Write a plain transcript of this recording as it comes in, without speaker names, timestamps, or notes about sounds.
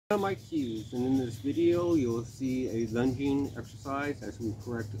I'm Mike Hughes, and in this video you'll see a lunging exercise as we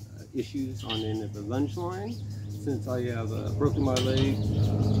correct issues on the end of the lunge line. Since I have broken my leg,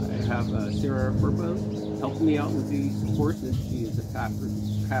 I have Sarah Firpo helping me out with these horses. She is a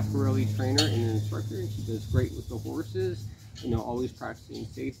pastorally trainer and an instructor, and she does great with the horses. You know, always practicing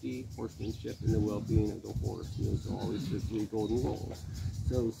safety, horsemanship, and the well-being of the horse. And those are always the 3 golden rules.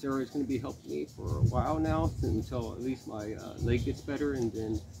 So Sarah is going to be helping me for a while now, until at least my leg gets better, and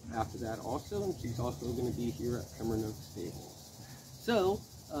then after that also. And she's also going to be here at Pembroke Stables. So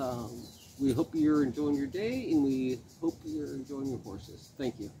we hope you're enjoying your day, and we hope you're enjoying your horses.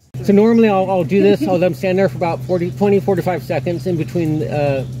 Thank you. So normally I'll do this. I'll let them stand there for about 20-45 seconds, in between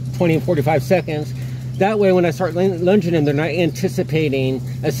 20 and 45 seconds. That way, when I start lunging them, they're not anticipating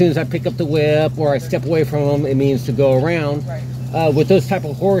as soon as I pick up the whip or I step away from them, it means to go around. Right. With those type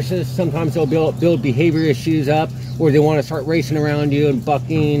of horses, sometimes they'll build behavior issues up, or they want to start racing around you and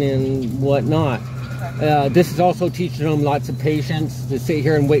bucking and whatnot. This is also teaching them lots of patience, to sit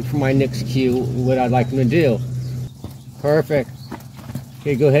here and wait for my next cue, what I'd like them to do. Perfect.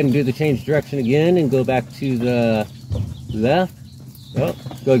 Okay, go ahead and do the change direction again and go back to the left. Oh,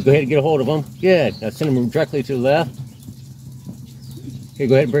 go ahead and get a hold of them. Good. Now send them directly to the left. Okay,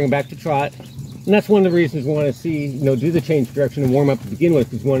 go ahead and bring them back to trot. And that's one of the reasons we want to see, do the change direction and warm up to begin with,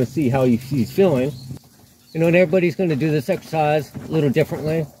 because we want to see how he's feeling. And everybody's going to do this exercise a little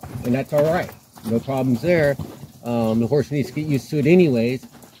differently, and that's all right. No problems there. The horse needs to get used to it anyways.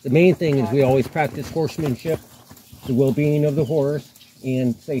 The main thing is we always practice horsemanship, the well-being of the horse,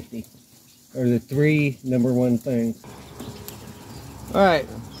 and safety are the 3 #1 things. All right,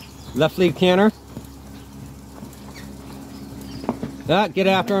 left lead canter. Get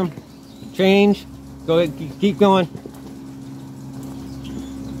after him. Change. Go ahead, keep going.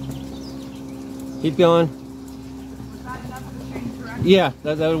 Keep going. Was that enough of a change direction? Yeah,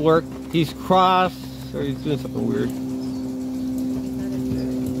 that would work. He's crossed, or he's doing something weird.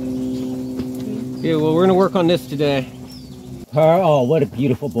 Yeah, well, we're gonna work on this today. Oh, what a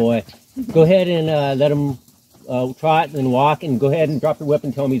beautiful boy. Go ahead and let him trot and walk, and go ahead and drop the whip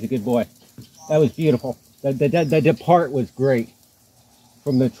and tell him he's a good boy. That was beautiful. The depart was great.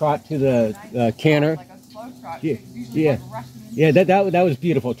 From the trot to the canter. Like a slow trot. Yeah, that was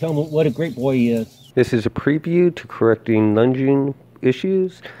beautiful. Tell him what a great boy he is. This is a preview to correcting lunging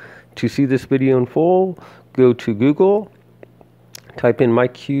issues. To see this video in full, go to Google, type in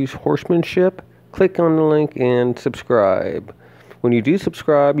Mike Hughes Horsemanship, click on the link, and subscribe. When you do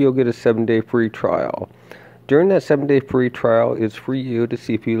subscribe, you'll get a 7-day free trial. During that 7-day free trial, it's for you to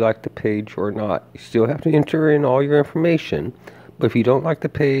see if you like the page or not. You still have to enter in all your information, but if you don't like the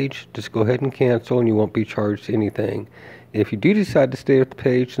page, just go ahead and cancel and you won't be charged anything. If you do decide to stay with the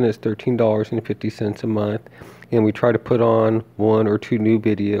page, then it's $13.50 a month, and we try to put on 1 or 2 new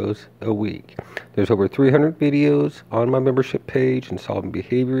videos a week. There's over 300 videos on my membership page in solving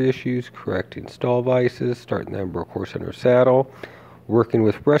behavior issues, correcting stall vices, starting the Pembroke horse under saddle, working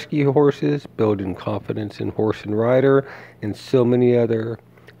with rescue horses, building confidence in horse and rider, and so many other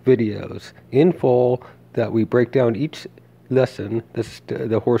videos in full that we break down each lesson.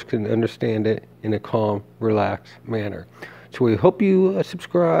 The horse can understand it in a calm, relaxed manner. So we hope you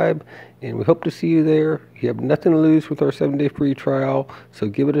subscribe, and we hope to see you there. You have nothing to lose with our 7-day free trial, so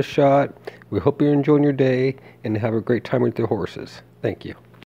give it a shot. We hope you're enjoying your day and have a great time with your horses. Thank you.